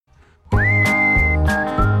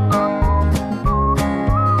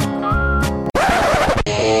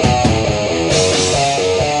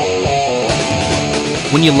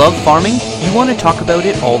When you love farming, you want to talk about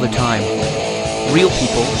it all the time. Real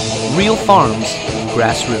people, real farms,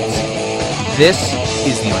 grassroots. This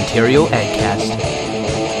is the Ontario AgCast.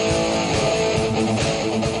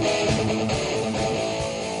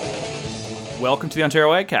 Welcome to the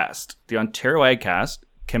Ontario AgCast. The Ontario AgCast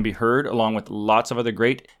can be heard along with lots of other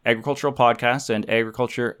great agricultural podcasts and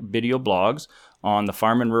agriculture video blogs on the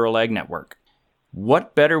Farm and Rural Ag Network.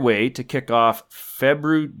 What better way to kick off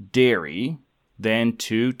February than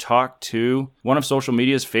to talk to one of social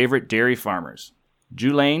media's favorite dairy farmers.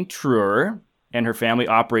 Julaine Truer and her family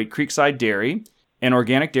operate Creekside Dairy, an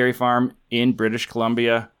organic dairy farm in British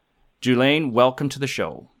Columbia. Julaine, welcome to the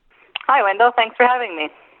show. Hi, Wendell. Thanks for having me.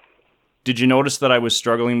 Did you notice that I was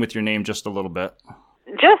struggling with your name just a little bit?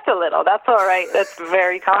 Just a little. That's all right. That's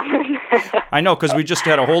very common. I know, because we just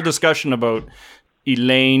had a whole discussion about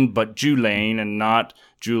Elaine, but Julaine and not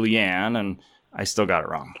Julianne, and I still got it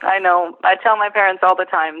wrong. I know. I tell my parents all the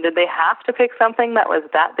time, did they have to pick something that was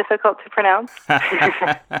that difficult to pronounce?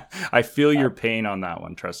 I feel your pain on that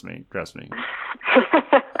one. Trust me.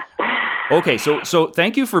 Okay, so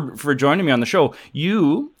thank you for joining me on the show.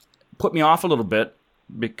 You put me off a little bit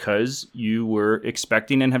because you were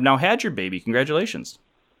expecting and have now had your baby. Congratulations.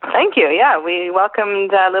 Thank you. Yeah, we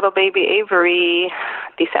welcomed little baby Avery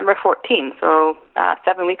December 14th, so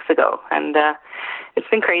 7 weeks ago. And it's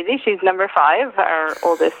been crazy. She's number 5. Our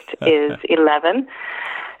oldest is 11.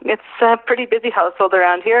 It's a pretty busy household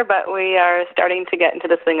around here, but we are starting to get into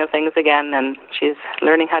the swing of things again, and she's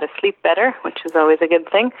learning how to sleep better, which is always a good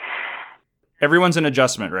thing. Everyone's an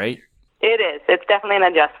adjustment, right? It is. It's definitely an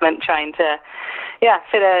adjustment, trying to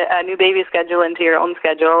fit a new baby schedule into your own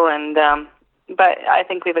schedule, and but I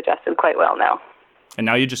think we've adjusted quite well now. And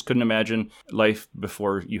now you just couldn't imagine life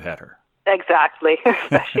before you had her. Exactly,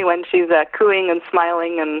 especially when she's cooing and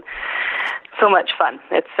smiling and so much fun.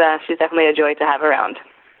 It's she's definitely a joy to have around.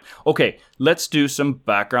 Okay, let's do some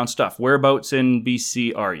background stuff. Whereabouts in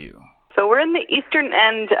BC are you? So we're in the eastern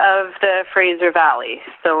end of the Fraser Valley.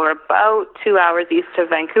 So we're about 2 hours east of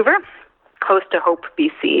Vancouver, close to Hope,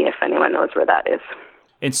 BC, if anyone knows where that is.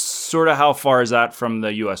 And sort of how far is that from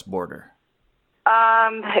the U.S. border?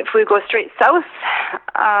 If we go straight south,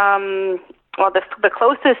 the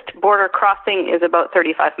closest border crossing is about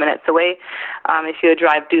 35 minutes away. If you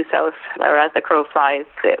drive due south, or as the crow flies,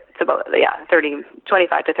 it's about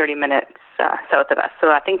 25 to 30 minutes south of us.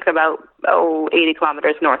 So I think about 80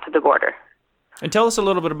 kilometers north of the border. And tell us a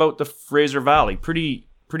little bit about the Fraser Valley. Pretty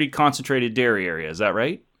concentrated dairy area, is that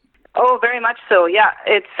right? Oh, very much so, yeah.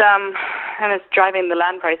 It's and it's driving the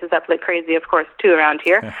land prices up like crazy, of course, too, around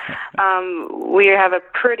here. We have a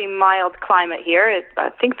pretty mild climate here. It's,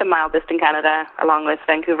 I think, the mildest in Canada, along with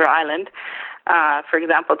Vancouver Island. For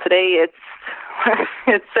example, today it's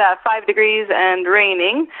 5 degrees and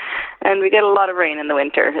raining, and we get a lot of rain in the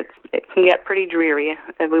winter. It can get pretty dreary,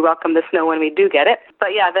 and we welcome the snow when we do get it.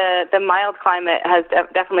 But yeah, the mild climate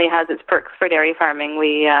definitely has its perks for dairy farming.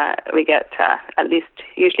 We get at least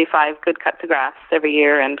usually 5 good cuts of grass every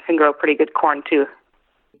year, and can grow pretty good corn too.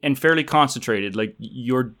 And fairly concentrated, like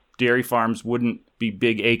your dairy farms wouldn't be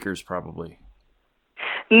big acres probably.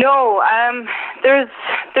 No, there's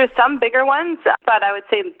some bigger ones, but I would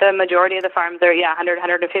say the majority of the farms are 100,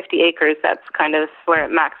 150 acres. That's kind of where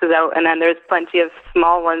it maxes out. And then there's plenty of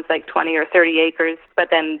small ones like 20 or 30 acres, but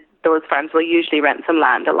then those farms will usually rent some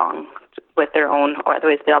land along with their own, or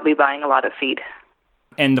otherwise they'll be buying a lot of feed.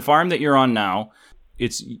 And the farm that you're on now,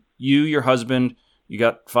 it's you, your husband, you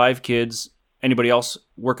got 5 kids. Anybody else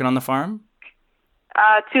working on the farm?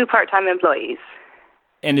 2 part-time employees.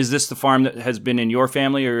 And is this the farm that has been in your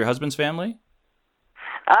family or your husband's family?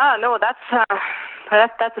 No, that's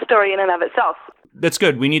a story in and of itself. That's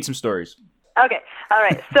good. We need some stories. Okay. All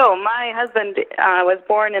right. So my husband was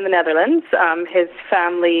born in the Netherlands. His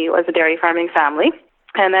family was a dairy farming family.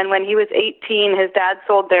 And then when he was 18, his dad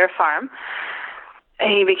sold their farm.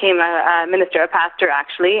 He became a minister, a pastor,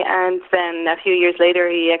 actually. And then a few years later,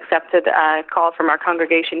 he accepted a call from our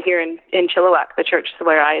congregation here in Chilliwack, the church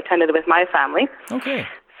where I attended with my family. Okay.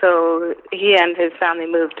 So he and his family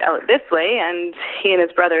moved out this way, and he and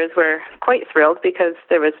his brothers were quite thrilled because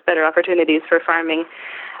there was better opportunities for farming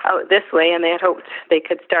out this way, and they had hoped they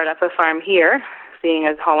could start up a farm here, seeing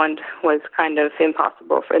as Holland was kind of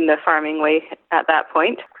impossible in the farming way at that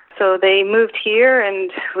point. So they moved here,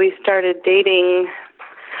 and we started dating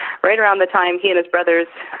right around the time he and his brothers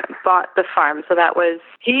bought the farm. So that was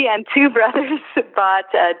he and 2 brothers bought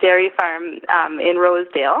a dairy farm in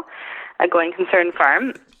Rosedale, a going concern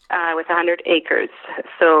farm with 100 acres.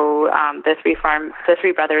 So the three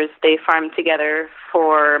brothers, they farmed together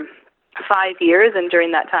for 5 years, and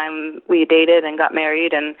during that time we dated and got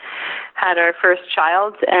married and had our first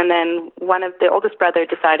child. And then one of the oldest brother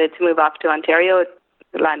decided to move off to Ontario.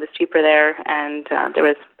 The land is cheaper there, and there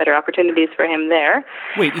was better opportunities for him there.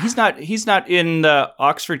 Wait, he's not in the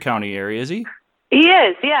Oxford County area, is he? He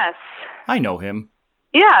is, yes. I know him.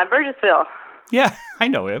 Yeah, Burgessville. Yeah, I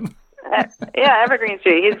know him. Yeah, Evergreen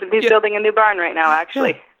Street. He's building a new barn right now,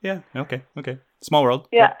 actually. Yeah. Okay. Small world.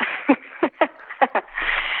 Yeah.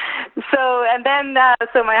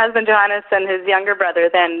 So my husband Johannes and his younger brother,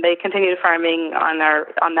 then they continued farming on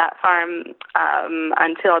that farm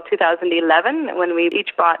until 2011, when we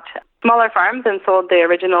each bought smaller farms and sold the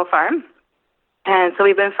original farm. And so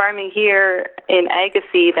we've been farming here in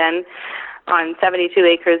Agassiz then on 72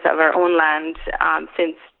 acres of our own land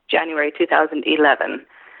since January 2011.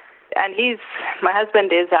 And my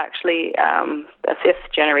husband is actually a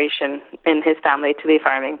fifth generation in his family to be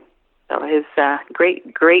farming. So his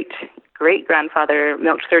great-great-great-grandfather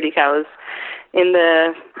milked 30 cows in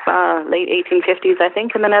the late 1850s, I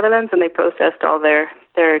think, in the Netherlands, and they processed all their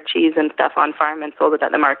cheese and stuff on farm and sold it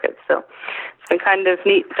at the market. So it's been kind of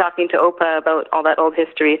neat talking to Opa about all that old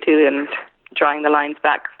history, too, and drawing the lines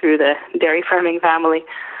back through the dairy farming family.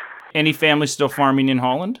 Any family still farming in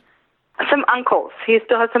Holland? Some uncles. He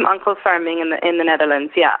still has some uncles farming in the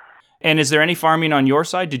Netherlands, yeah. And is there any farming on your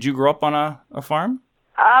side? Did you grow up on a farm?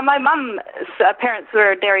 My mom's parents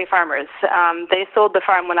were dairy farmers. They sold the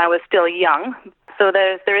farm when I was still young. So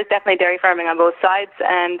there is definitely dairy farming on both sides.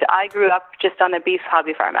 And I grew up just on a beef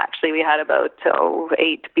hobby farm, actually. We had about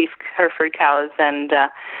 8 beef Hereford cows, and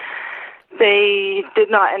they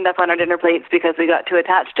did not end up on our dinner plates because we got too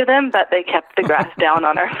attached to them, but they kept the grass down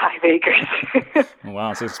on our 5 acres.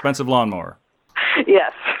 Wow, it's an expensive lawnmower.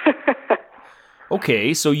 Yes.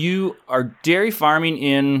 Okay, so you are dairy farming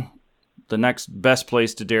in the next best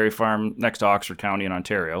place to dairy farm next to Oxford County in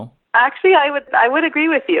Ontario. Actually, I would agree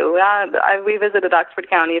with you. We visited Oxford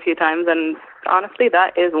County a few times, and honestly,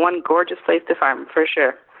 that is one gorgeous place to farm, for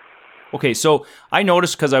sure. Okay, so I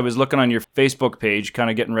noticed, because I was looking on your Facebook page, kind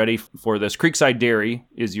of getting ready for this. Creekside Dairy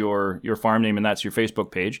is your farm name, and that's your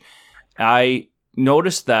Facebook page. I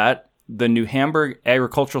noticed that the New Hamburg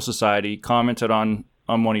Agricultural Society commented on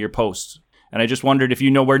one of your posts, and I just wondered if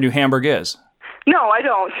you know where New Hamburg is. No, I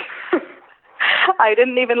don't. I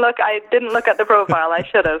didn't look at the profile. I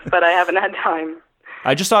should have, but I haven't had time.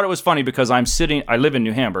 I just thought it was funny because I live in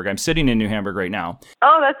New Hamburg. I'm sitting in New Hamburg right now.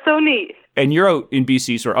 Oh, that's so neat. And you're out in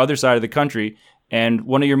BC, so other side of the country, and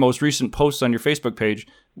one of your most recent posts on your Facebook page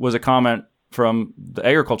was a comment from the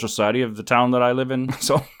Agricultural Society of the town that I live in.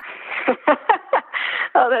 So,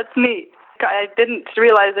 oh, that's neat. I didn't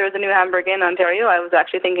realize there was a New Hamburg in Ontario. I was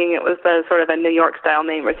actually thinking it was sort of a New York-style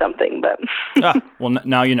name or something, but... well,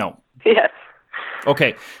 now you know. Yes.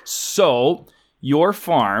 Okay, so your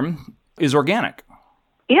farm is organic.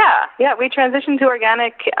 Yeah, we transitioned to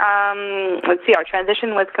organic. Our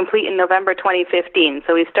transition was complete in November 2015.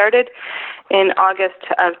 So we started in August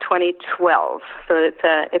of 2012. So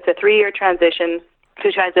it's a 3-year transition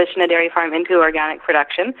to transition a dairy farm into organic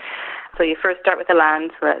production. So you first start with the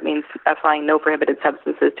land, so that means applying no prohibited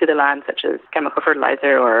substances to the land, such as chemical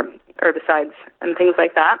fertilizer or herbicides and things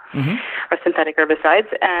like that, or synthetic herbicides.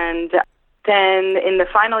 And then in the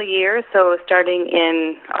final year, so starting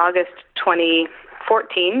in August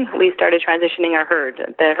 2014, we started transitioning our herd.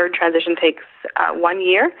 The herd transition takes 1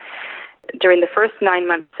 year. During the first 9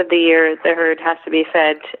 months of the year, the herd has to be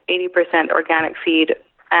fed 80% organic feed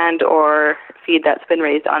and or feed that's been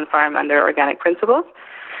raised on farm under organic principles.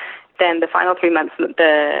 Then the final 3 months,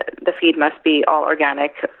 the feed must be all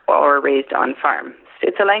organic or raised on farm.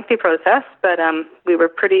 It's a lengthy process, but we were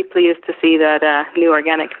pretty pleased to see that new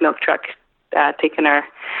organic milk truck taking our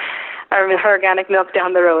organic milk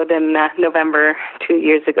down the road in November 2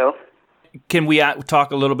 years ago. Can we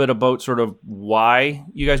talk a little bit about sort of why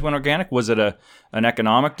you guys went organic? Was it an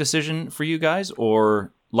economic decision for you guys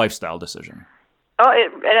or lifestyle decision? Oh,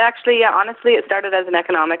 it actually, honestly, it started as an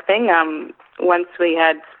economic thing. Once we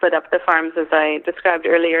had split up the farms, as I described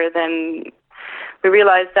earlier, then we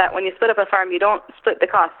realized that when you split up a farm, you don't split the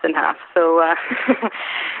costs in half. So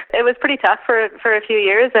it was pretty tough for a few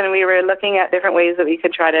years, and we were looking at different ways that we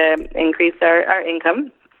could try to increase our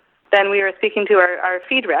income. Then we were speaking to our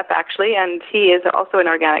feed rep, actually, and he is also an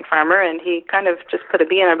organic farmer, and he kind of just put a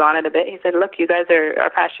bee in our bonnet a bit. He said, look, you guys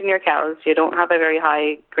are pasturing your cows. You don't have a very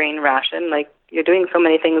high grain ration. Like, you're doing so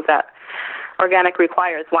many things that organic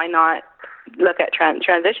requires. Why not look at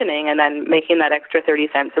transitioning and then making that extra 30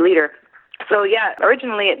 cents a liter? So, yeah,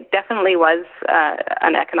 originally it definitely was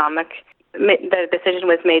an economic, the decision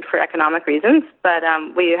was made for economic reasons, but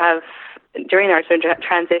we have, during our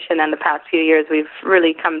transition and the past few years, we've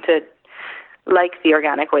really come to like the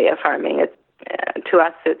organic way of farming. To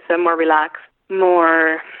us, it's a more relaxed,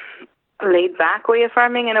 more laid-back way of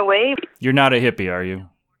farming in a way. You're not a hippie, are you?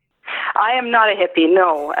 I am not a hippie,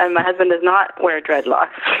 no, and my husband does not wear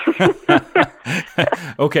dreadlocks.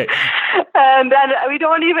 Okay. And we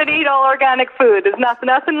don't even eat all organic food. There's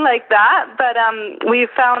nothing like that. But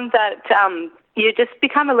we've found that you just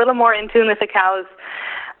become a little more in tune with the cows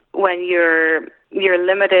when you're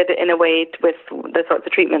limited in a way with the sorts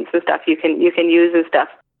of treatments and stuff you can use and stuff.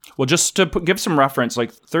 Well, just to give some reference,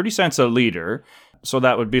 like 30 cents a liter, so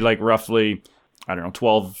that would be like roughly,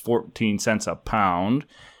 12, 14 cents a pound.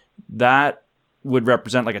 That would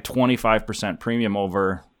represent like a 25% premium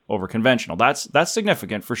over conventional. That's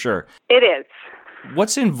significant for sure. It is.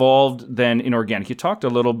 What's involved then in organic? You talked a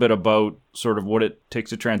little bit about sort of what it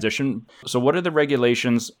takes to transition. So what are the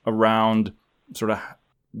regulations around sort of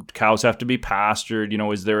cows have to be pastured?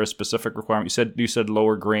 Is there a specific requirement? You said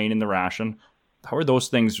lower grain in the ration. How are those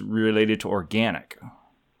things related to organic?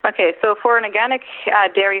 Okay, so for an organic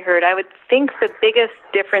dairy herd, I would think the biggest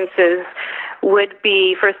differences would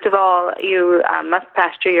be, first of all, you must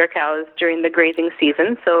pasture your cows during the grazing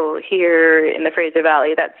season. So here in the Fraser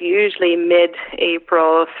Valley, that's usually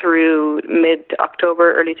mid-April through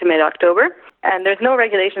mid-October, early to mid-October. And there's no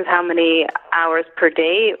regulations how many hours per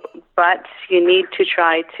day, but you need to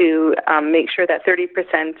try to make sure that 30%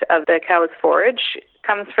 of the cow's forage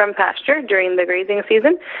comes from pasture during the grazing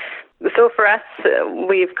season. So for us,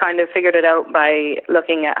 we've kind of figured it out by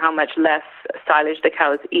looking at how much less silage the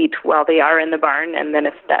cows eat while they are in the barn, and then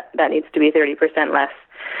if that needs to be 30% less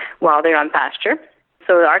while they're on pasture.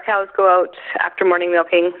 So our cows go out after morning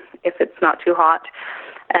milking if it's not too hot,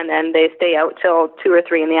 and then they stay out till 2 or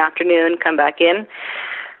 3 in the afternoon, come back in.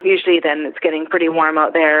 Usually then it's getting pretty warm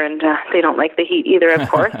out there, and they don't like the heat either, of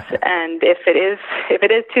course. And if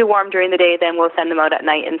it is too warm during the day, then we'll send them out at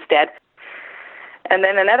night instead. And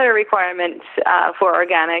then another requirement for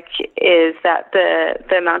organic is that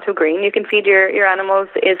the amount of grain you can feed your animals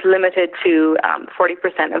is limited to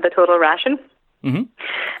 40% of the total ration. Mm-hmm.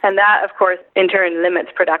 And that, of course, in turn limits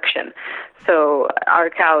production. So our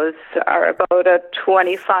cows are about a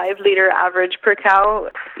 25-liter average per cow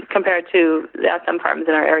compared to some farms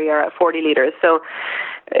in our area are at 40 liters. So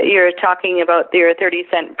you're talking about your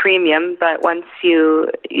 30-cent premium, but once you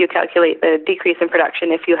calculate the decrease in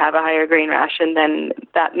production, if you have a higher grain ration, then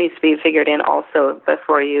that needs to be figured in also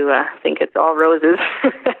before you think it's all roses.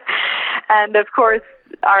 And, of course,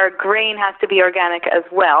 our grain has to be organic as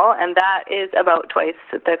well, and that is about twice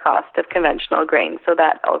the cost of conventional grain. So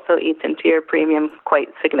that also eats into your premium quite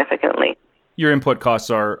significantly. Your input costs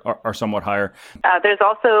are somewhat higher. There's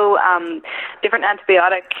also different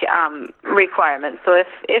antibiotic requirements. So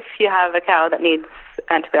if you have a cow that needs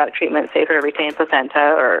antibiotic treatment, say for retained placenta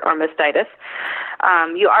or mastitis,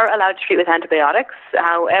 you are allowed to treat with antibiotics.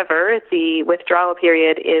 However, the withdrawal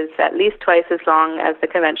period is at least twice as long as the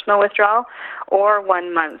conventional withdrawal, or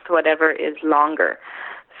 1 month, whatever is longer.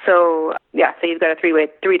 So you've got a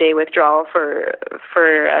 3-day withdrawal for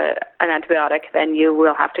an antibiotic, then you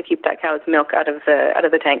will have to keep that cow's milk out of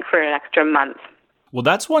the tank for an extra month. Well,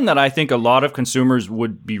 that's one that I think a lot of consumers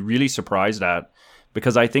would be really surprised at,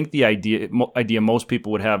 because I think the idea most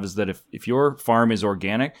people would have is that if your farm is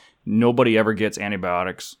organic, nobody ever gets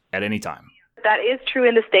antibiotics at any time. That is true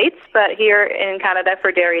in the States, but here in Canada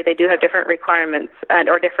for dairy, they do have different requirements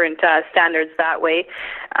or different standards that way.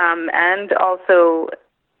 And also,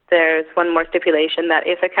 there's one more stipulation that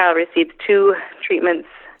if a cow receives 2 treatments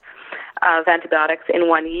of antibiotics in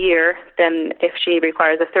 1 year, then if she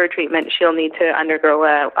requires a 3rd treatment, she'll need to undergo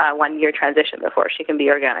a 1-year transition before she can be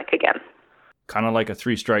organic again. Kind of like a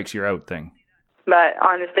 3 strikes, you're out thing. But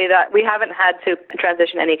honestly, that we haven't had to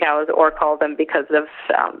transition any cows or call them because of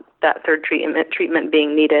that 3rd treatment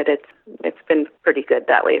being needed. It's been pretty good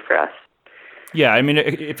that way for us. Yeah, I mean,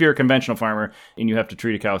 if you're a conventional farmer and you have to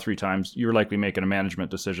treat a cow 3 times, you're likely making a management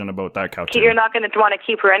decision about that cow too. You're not going to want to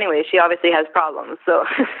keep her anyway. She obviously has problems. So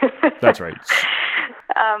That's right.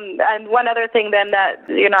 And one other thing then that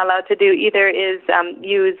you're not allowed to do either is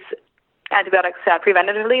use antibiotics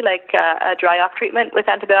preventatively, like a dry-off treatment with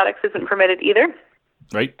antibiotics isn't permitted either.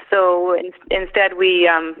 Right. So instead we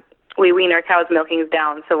wean our cows' milkings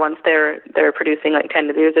down. So once they're producing like 10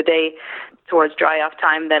 liters a day towards dry-off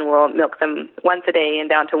time, then we'll milk them once a day and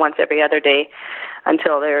down to once every other day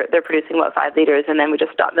until they're producing about 5 liters, and then we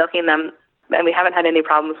just stop milking them. And we haven't had any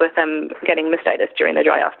problems with them getting mastitis during the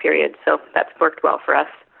dry-off period. So that's worked well for us.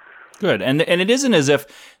 Good. And it isn't as if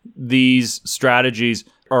these strategies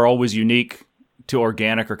are always unique to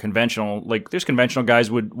organic or conventional. Like there's conventional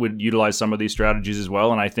guys would utilize some of these strategies as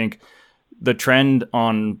well. And I think the trend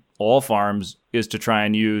on all farms is to try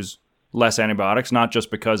and use less antibiotics, not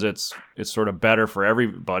just because it's sort of better for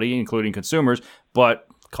everybody, including consumers, but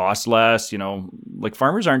costs less. Like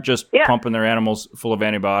farmers aren't just pumping their animals full of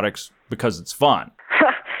antibiotics because it's fun.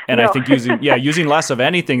 And I think using less of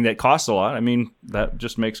anything that costs a lot, I mean, that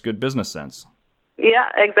just makes good business sense. Yeah,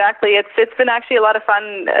 exactly. It's been actually a lot of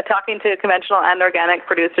fun talking to conventional and organic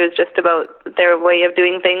producers just about their way of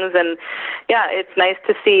doing things. And yeah, it's nice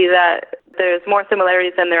to see that there's more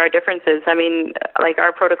similarities than there are differences. I mean, like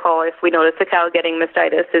our protocol, if we notice a cow getting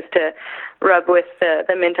mastitis, is to rub with the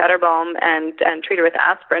mint udder balm and treat her with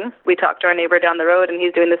aspirin. We talked to our neighbor down the road, and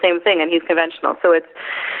he's doing the same thing, and he's conventional. So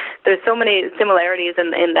there's so many similarities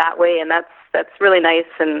in that way, and that's really nice.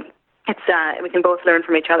 And it's we can both learn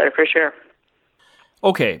from each other for sure.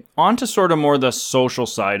 Okay, on to sort of more the social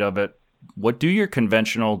side of it. What do your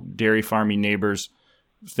conventional dairy farming neighbors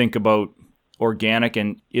think about organic,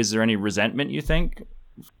 and is there any resentment, you think?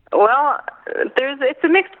 Well, it's a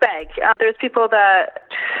mixed bag. There's people that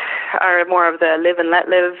are more of the live and let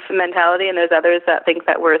live mentality, and there's others that think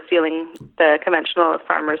that we're stealing the conventional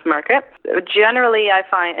farmers market. Generally, I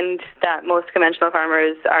find that most conventional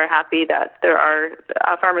farmers are happy that there are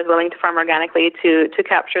farmers willing to farm organically to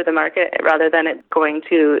capture the market rather than it going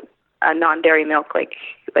to a non-dairy milk like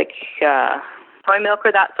soy milk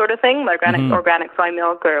or that sort of thing, organic soy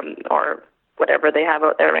milk or whatever they have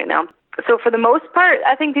out there right now. So for the most part,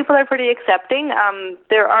 I think people are pretty accepting.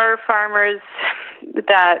 There are farmers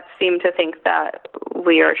that seem to think that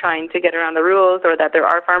we are trying to get around the rules, or that there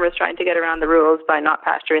are farmers trying to get around the rules by not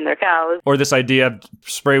pasturing their cows. Or this idea of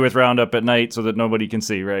spray with Roundup at night so that nobody can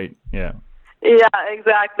see, right? Yeah. Yeah,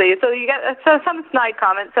 exactly. So you get some snide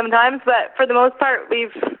comments sometimes, but for the most part,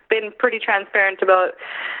 we've been pretty transparent about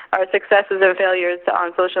our successes and failures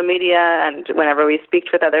on social media and whenever we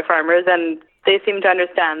speak with other farmers, and they seem to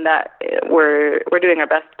understand that we're doing our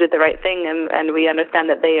best to do the right thing, and we understand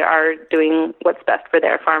that they are doing what's best for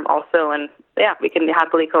their farm also, and yeah, we can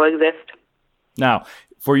happily coexist. Now,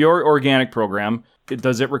 for your organic program,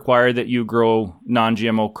 does it require that you grow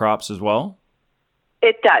non-GMO crops as well?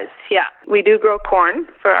 It does, yeah. We do grow corn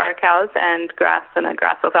for our cows and grass and a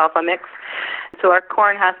grass alfalfa mix. So our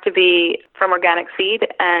corn has to be from organic seed,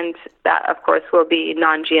 and that, of course, will be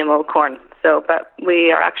non-GMO corn. So, but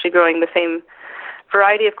we are actually growing the same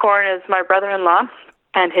variety of corn as my brother-in-law,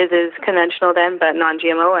 and his is conventional then, but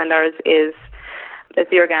non-GMO, and ours is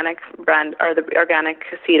the organic brand, or the organic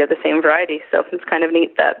seed of the same variety. So it's kind of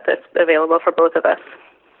neat that that's available for both of us.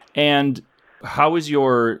 And how is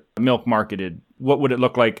your milk marketed? What would it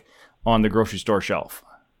look like on the grocery store shelf?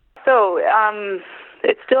 So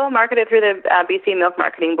it's still marketed through the BC Milk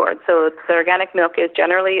Marketing Board. So the organic milk is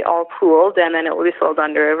generally all pooled, and then it will be sold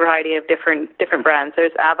under a variety of different brands.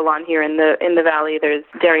 There's Avalon here in the valley. There's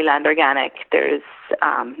Dairyland Organic. There's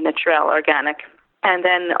Naturel Organic. And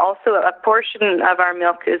then also a portion of our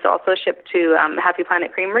milk is also shipped to Happy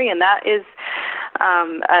Planet Creamery, and that is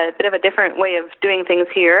a bit of a different way of doing things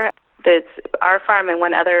here. It's our farm and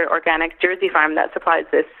one other organic Jersey farm that supplies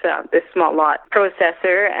this small lot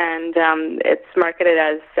processor, and it's marketed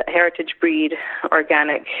as heritage breed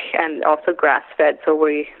organic and also grass-fed. So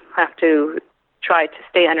we have to try to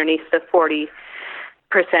stay underneath the 40%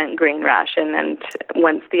 grain ration, and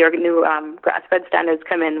once the new grass-fed standards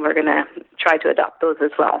come in, we're going to try to adopt those as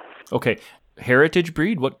well. Okay, heritage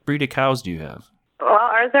breed? What breed of cows do you have? Well,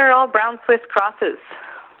 ours are all brown Swiss crosses.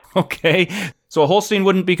 Okay, so a Holstein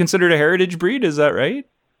wouldn't be considered a heritage breed, is that right?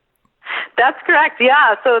 That's correct,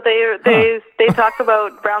 yeah. So they talk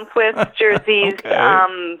about brown Swiss, Jerseys,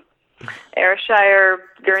 okay. Ayrshire,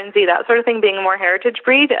 Guernsey, that sort of thing being a more heritage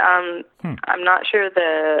breed. I'm not sure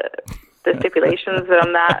the stipulations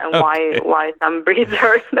on that and why some breeds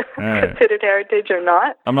are considered heritage or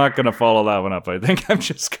not. I'm not going to follow that one up. I think I'm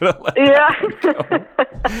just going to let that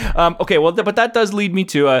go. Okay, well, but that does lead me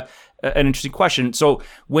to an interesting question. So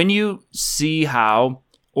when you see how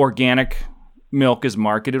organic milk is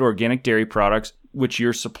marketed, organic dairy products, which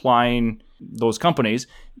you're supplying those companies,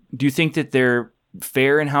 do you think that they're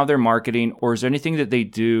fair in how they're marketing, or is there anything that they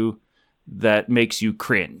do that makes you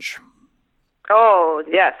cringe? Oh,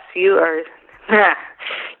 yes, you are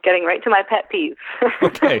getting right to my pet peeve.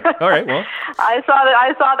 Okay, all right, well. I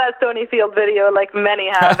saw that Stonyfield video like many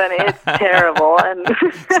have, and it's terrible. And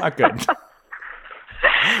it's not good.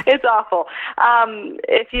 It's awful.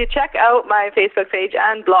 If you check out my Facebook page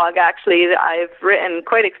and blog, actually, I've written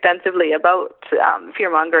quite extensively about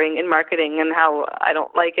fear-mongering in marketing and how I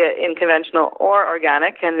don't like it in conventional or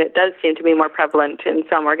organic, and it does seem to be more prevalent in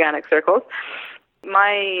some organic circles.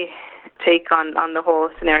 My take on the whole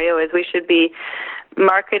scenario is we should be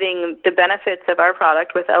marketing the benefits of our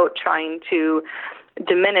product without trying to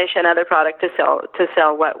diminish another product to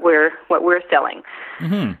sell what we're selling.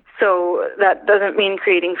 Mm-hmm. So that doesn't mean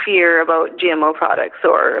creating fear about GMO products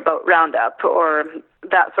or about Roundup or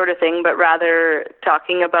that sort of thing, but rather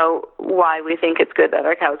talking about why we think it's good that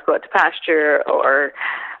our cows go out to pasture or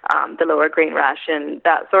the lower grain ration,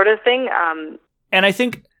 that sort of thing. And I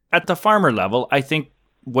think at the farmer level, I think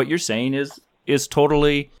what you're saying is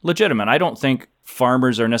totally legitimate. I don't think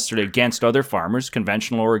farmers are necessarily against other farmers,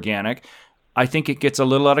 conventional or organic. I think it gets a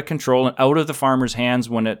little out of control and out of the farmer's hands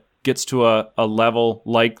when it gets to a level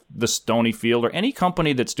like the Stonyfield or any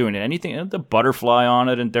company that's doing it, anything, the Butterfly on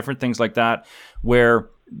it and different things like that, where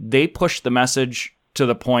they push the message to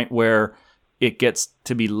the point where it gets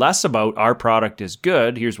to be less about our product is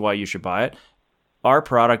good, here's why you should buy it. Our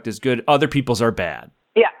product is good, other people's are bad.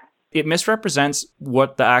 Yeah. It misrepresents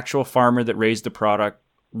what the actual farmer that raised the product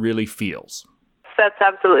really feels. That's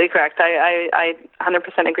absolutely correct. I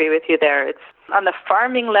 100% agree with you there. It's on the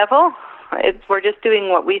farming level, we're just doing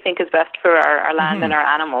what we think is best for our land and our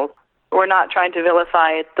animals. We're not trying to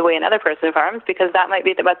vilify it the way another person farms, because that might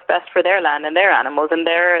be what's best for their land and their animals and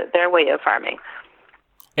their way of farming.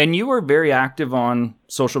 And you were very active on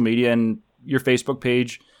social media and your Facebook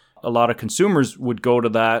page. A lot of consumers would go to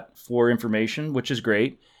that for information, which is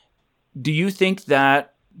great. Do you think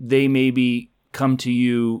that they maybe come to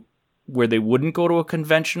you where they wouldn't go to a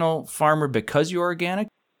conventional farmer because you're organic?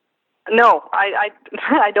 No,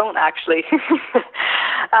 I don't actually.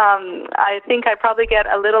 I think I probably get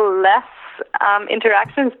a little less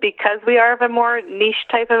interactions because we are of a more niche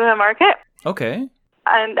type of a market. Okay.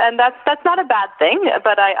 And that's not a bad thing,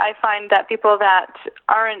 but I find that people that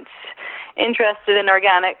aren't interested in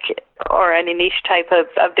organic or any niche type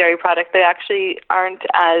of dairy product, they actually aren't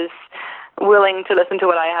as willing to listen to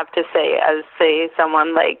what I have to say as, say,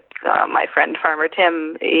 someone like my friend Farmer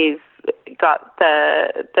Tim. He's got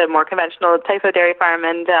the more conventional type of dairy farm,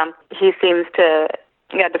 and he seems to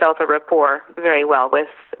develop a rapport very well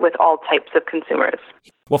with all types of consumers.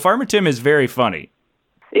 Well, Farmer Tim is very funny.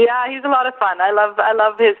 Yeah, he's a lot of fun. I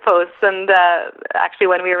love his posts, and actually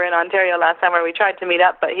when we were in Ontario last summer, we tried to meet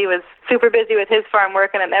up, but he was super busy with his farm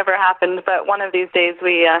work, and it never happened. But one of these days,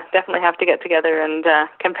 we definitely have to get together and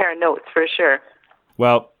compare notes for sure.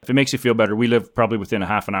 Well, if it makes you feel better, we live probably within a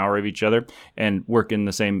half an hour of each other and work in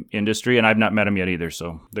the same industry, and I've not met him yet either,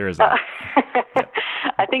 so there is that.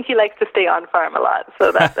 I think he likes to stay on farm a lot,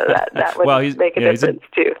 so that would well, make a difference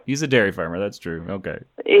too. He's a dairy farmer, that's true. Okay.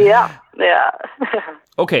 Yeah.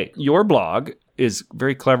 Okay, your blog is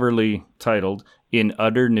very cleverly titled In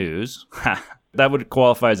Udder News. That would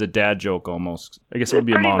qualify as a dad joke almost. I guess it would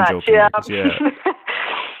be pretty a mom much, joke. Yeah.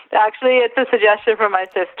 Actually, it's a suggestion from my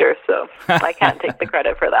sister, so I can't take the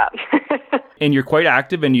credit for that. And you're quite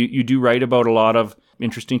active, and you do write about a lot of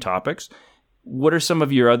interesting topics. What are some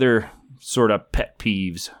of your other sort of pet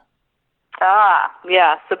peeves?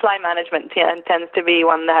 Yeah, supply management tends to be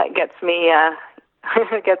one that gets me,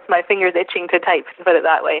 gets my fingers itching to type, to put it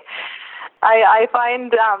that way. I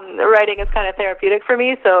find writing is kind of therapeutic for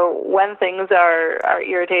me, so when things are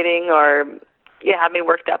irritating or have me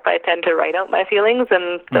worked up, I tend to write out my feelings,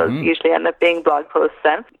 and those usually end up being blog posts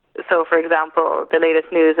then. So, for example, the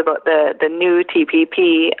latest news about the new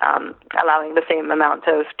TPP allowing the same amount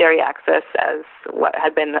of dairy access as what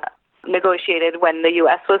had been negotiated when the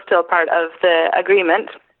U.S. was still part of the agreement.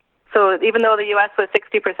 So even though the U.S. was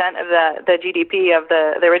 60% of the GDP of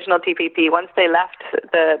the original TPP, once they left,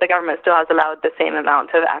 the government still has allowed the same amount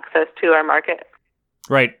of access to our market.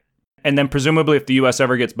 Right. And then presumably if the U.S.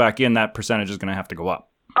 ever gets back in, that percentage is going to have to go up.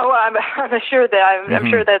 Oh, I'm sure that I'm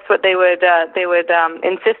sure that's what they would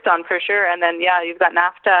insist on for sure. And then you've got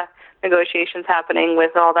NAFTA negotiations happening with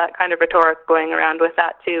all that kind of rhetoric going around with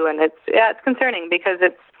that too. And it's concerning because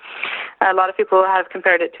it's a lot of people have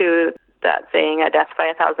compared it to that saying, "A death by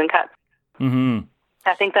 1,000 cuts." Mm-hmm.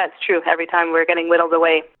 I think that's true. Every time we're getting whittled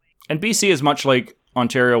away. And BC is much like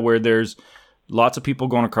Ontario, where there's lots of people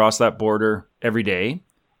going across that border every day,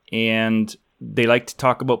 and they like to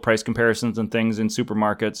talk about price comparisons and things in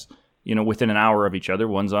supermarkets, within an hour of each other.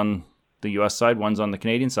 One's on the U.S. side, one's on the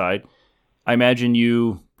Canadian side. I imagine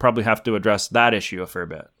you probably have to address that issue a fair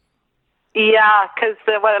bit. Yeah, because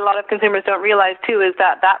what a lot of consumers don't realize too is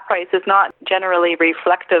that price is not generally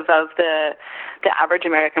reflective of the average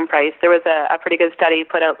American price. There was a pretty good study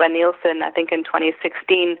put out by Nielsen, I think in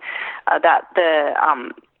 2016, that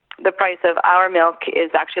the price of our milk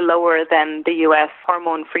is actually lower than the U.S.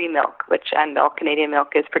 hormone-free milk, and all Canadian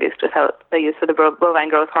milk is produced without the use of the bovine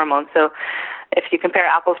growth hormone. So if you compare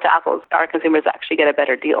apples to apples, our consumers actually get a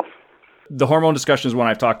better deal. The hormone discussion is one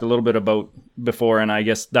I've talked a little bit about before, and I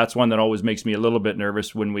guess that's one that always makes me a little bit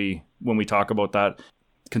nervous when we talk about that.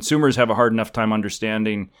 consumers have a hard enough time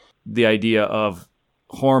understanding the idea of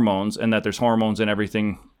hormones and that there's hormones in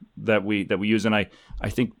everything that we use. And I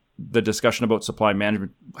think the discussion about supply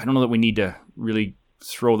management, I don't know that we need to really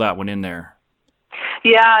throw that one in there.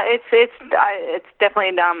 Yeah, it's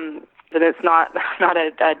definitely that it's not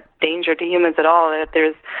a danger to humans at all. That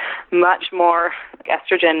there's much more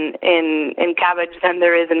estrogen in cabbage than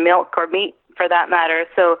there is in milk or meat, for that matter.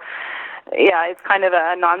 So, yeah, it's kind of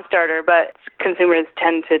a non-starter, but consumers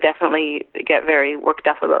tend to definitely get very worked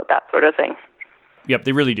up about that sort of thing. Yep,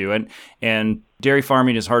 they really do. And dairy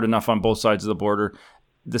farming is hard enough on both sides of the border.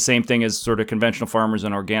 The same thing as sort of conventional farmers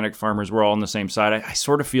and organic farmers. We're all on the same side. I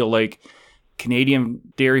sort of feel like Canadian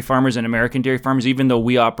dairy farmers and American dairy farmers, even though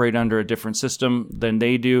we operate under a different system than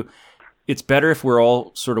they do, it's better if we're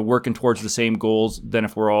all sort of working towards the same goals than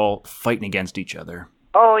if we're all fighting against each other.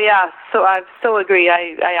 Oh, yeah. So I so agree.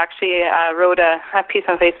 I actually wrote a piece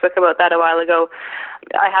on Facebook about that a while ago.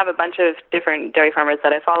 I have a bunch of different dairy farmers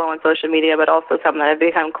that I follow on social media, but also some that I've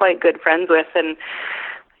become quite good friends with. And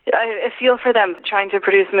I feel for them trying to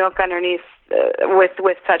produce milk underneath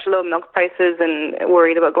with such low milk prices and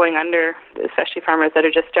worried about going under, especially farmers that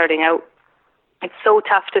are just starting out. It's so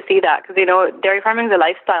tough to see that because, dairy farming is a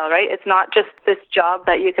lifestyle, right? It's not just this job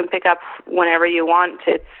that you can pick up whenever you want.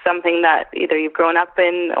 It's something that either you've grown up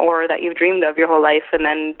in or that you've dreamed of your whole life. And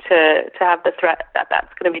then to have the threat that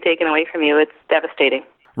that's going to be taken away from you, it's devastating.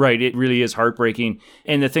 Right. It really is heartbreaking.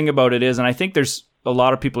 And the thing about it is, and I think there's a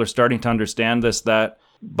lot of people are starting to understand this, that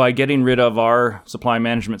by getting rid of our supply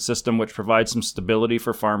management system, which provides some stability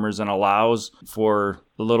for farmers and allows for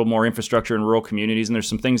a little more infrastructure in rural communities, and there's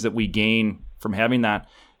some things that we gain from having that,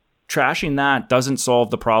 trashing that doesn't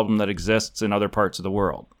solve the problem that exists in other parts of the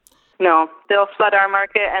world. No, they'll flood our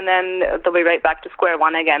market and then they'll be right back to square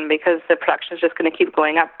one again because the production is just going to keep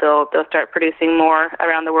going up. They'll start producing more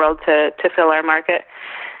around the world to fill our market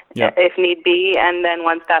if need be. And then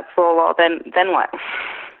once that's full, well, then what?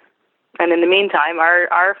 And in the meantime,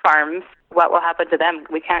 our farms, what will happen to them?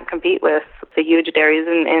 We can't compete with the huge dairies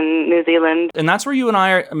in New Zealand. And that's where you and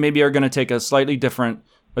I are going to take a slightly different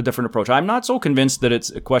approach. I'm not so convinced that it's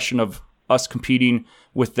a question of us competing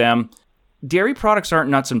with them. Dairy products aren't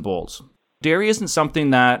nuts and bolts. Dairy isn't something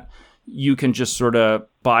that you can just sort of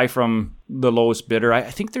buy from the lowest bidder. I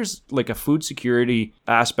think there's like a food security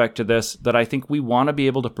aspect to this that I think we want to be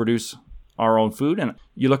able to produce our own food. And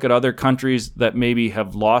you look at other countries that maybe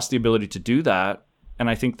have lost the ability to do that. And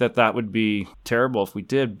I think that would be terrible if we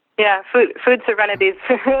did. Yeah, food sovereignty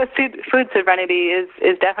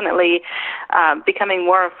is definitely becoming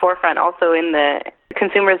more forefront also in the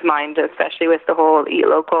consumer's mind, especially with the whole eat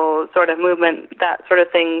local sort of movement, that sort of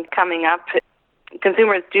thing coming up.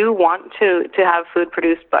 Consumers do want to have food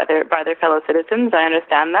produced by their fellow citizens. I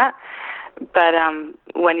understand that. But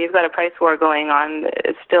when you've got a price war going on,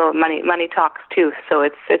 it's still money talks too. So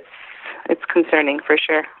it's concerning for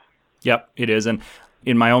sure. Yep, it is. And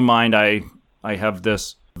in my own mind, I have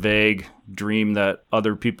this vague dream that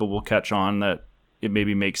other people will catch on, that it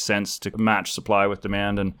maybe makes sense to match supply with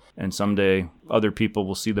demand, and someday other people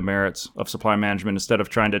will see the merits of supply management instead of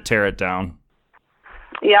trying to tear it down.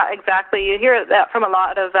 Yeah, exactly. You hear that from a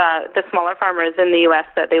lot of the smaller farmers in the U.S.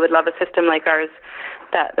 that they would love a system like ours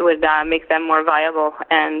that would make them more viable.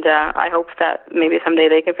 And I hope that maybe someday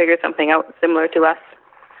they can figure something out similar to us.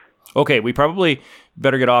 Okay, we probably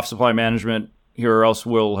better get off supply management here, or else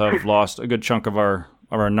we'll have lost a good chunk of our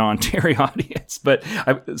non-dairy audience. But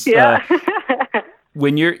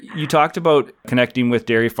when you talked about connecting with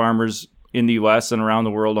dairy farmers in the U.S. and around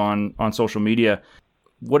the world on social media,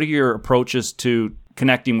 what are your approaches to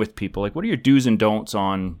connecting with people? Like, what are your do's and don'ts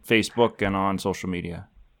on Facebook and on social media?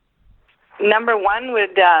 Number one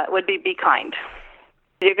would be kind.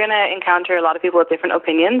 You're going to encounter a lot of people with different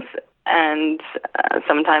opinions, and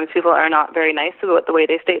sometimes people are not very nice about the way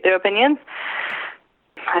they state their opinions.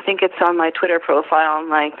 I think it's on my Twitter profile.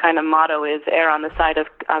 My kind of motto is err on the side of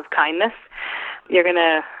kindness. You're going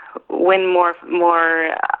to win more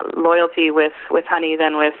loyalty with honey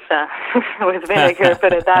than with vinegar,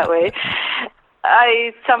 put it that way.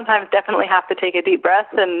 I sometimes definitely have to take a deep breath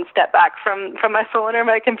and step back from my phone or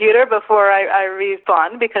my computer before I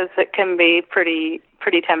respond, because it can be pretty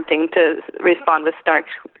tempting to respond with snark.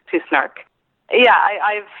 Yeah,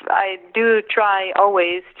 I do try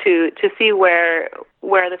always to see where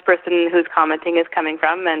this person who's commenting is coming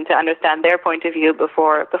from, and to understand their point of view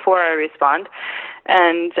before I respond,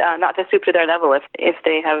 and not to stoop to their level. If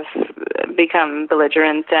they have become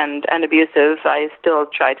belligerent and abusive, I still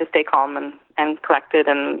try to stay calm and collected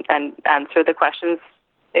and answer the questions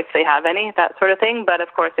if they have any, that sort of thing. But of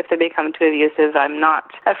course, if they become too abusive, I'm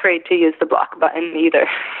not afraid to use the block button either.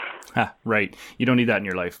 Right. You don't need that in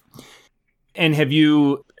your life. And have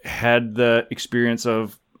you had the experience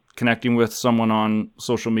of connecting with someone on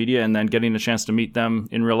social media and then getting a chance to meet them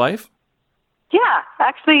in real life? Yeah,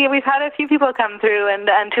 actually, we've had a few people come through and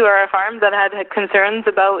to our farms that had concerns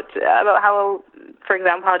about how, for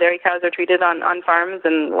example, how dairy cows are treated on farms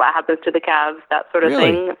and what happens to the calves, that sort of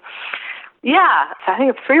thing. Yeah, I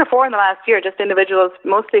think it's 3 or 4 in the last year, just individuals,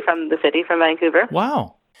 mostly from the city, from Vancouver.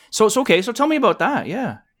 Wow. So it's okay. So tell me about that.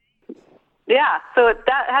 Yeah. Yeah, so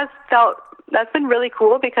that's been really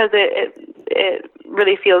cool because it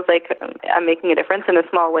really feels like I'm making a difference in a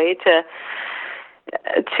small way to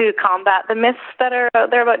combat the myths that are out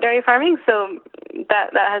there about dairy farming. So that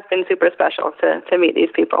has been super special to meet these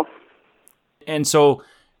people. And so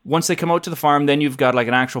once they come out to the farm, then you've got like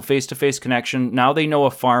an actual face-to-face connection. Now they know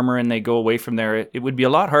a farmer and they go away from there. It would be a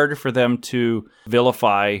lot harder for them to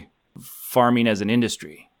vilify farming as an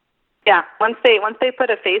industry. Yeah, once they put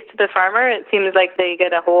a face to the farmer, it seems like they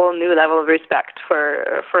get a whole new level of respect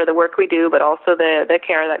for the work we do, but also the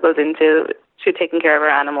care that goes into taking care of our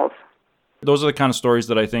animals. Those are the kind of stories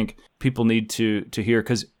that I think people need to hear,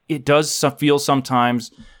 because it does feel sometimes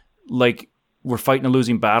like we're fighting a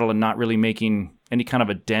losing battle and not really making any kind of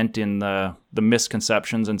a dent in the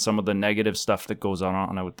misconceptions and some of the negative stuff that goes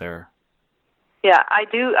on out there. Yeah, I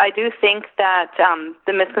do think that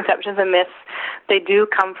the misconceptions and myths, they do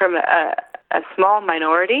come from a small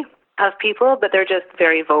minority of people, but they're just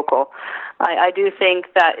very vocal. I do think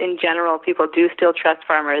that in general, people do still trust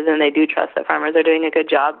farmers, and they do trust that farmers are doing a good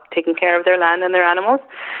job taking care of their land and their animals.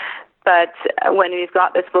 But when we've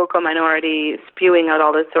got this vocal minority spewing out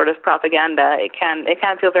all this sort of propaganda, it can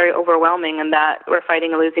feel very overwhelming, and that we're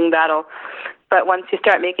fighting a losing battle. But once you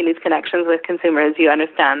start making these connections with consumers, you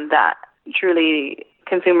understand that truly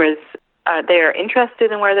consumers, they're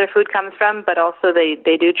interested in where their food comes from, but also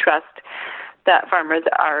they do trust that farmers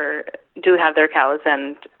do have their cows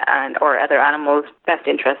and or other animals' best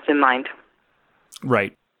interests in mind.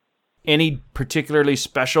 Right. Any particularly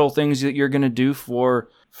special things that you're going to do for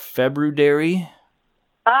February?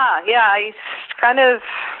 Yeah, I kind of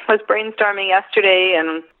was brainstorming yesterday,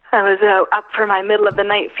 and I was up for my middle of the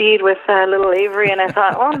night feed with little Avery, and I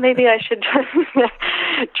thought, well, maybe I should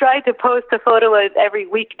try to post a photo every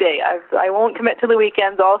weekday. I won't commit to the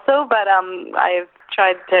weekends also, but I've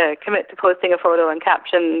tried to commit to posting a photo and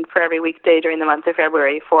caption for every weekday during the month of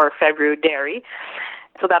February for February Dairy.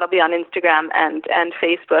 So that'll be on Instagram and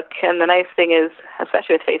Facebook. And the nice thing is,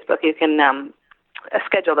 especially with Facebook, you can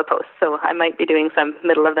schedule the posts. So I might be doing some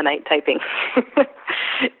middle of the night typing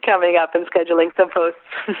coming up and scheduling some posts.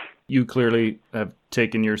 You clearly have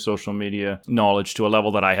taken your social media knowledge to a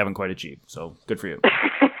level that I haven't quite achieved. So good for you.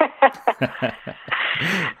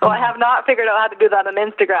 Well, I have not figured out how to do that on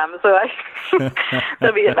Instagram, so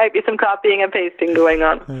it might be some copying and pasting going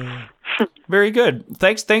on. Very good.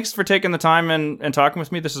 Thanks for taking the time and talking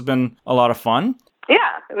with me. This has been a lot of fun. Yeah,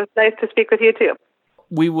 it was nice to speak with you too.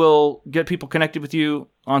 We will get people connected with you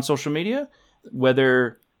on social media,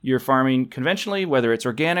 whether you're farming conventionally, whether it's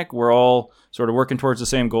organic. We're all sort of working towards the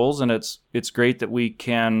same goals, and it's great that we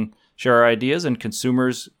can share our ideas and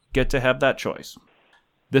consumers get to have that choice.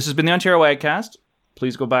 This has been the Ontario AgCast.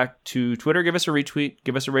 Please go back to Twitter, give us a retweet,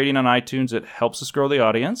 give us a rating on iTunes. It helps us grow the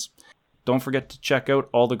audience. Don't forget to check out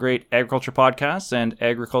all the great agriculture podcasts and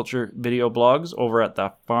agriculture video blogs over at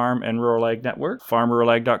the Farm and Rural Ag Network,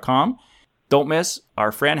 farmruralag.com. Don't miss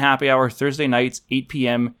our Fran Happy Hour Thursday nights, 8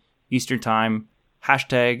 p.m. Eastern Time.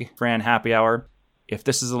 # Fran Happy Hour. If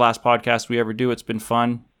this is the last podcast we ever do, it's been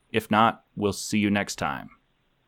fun. If not, we'll see you next time.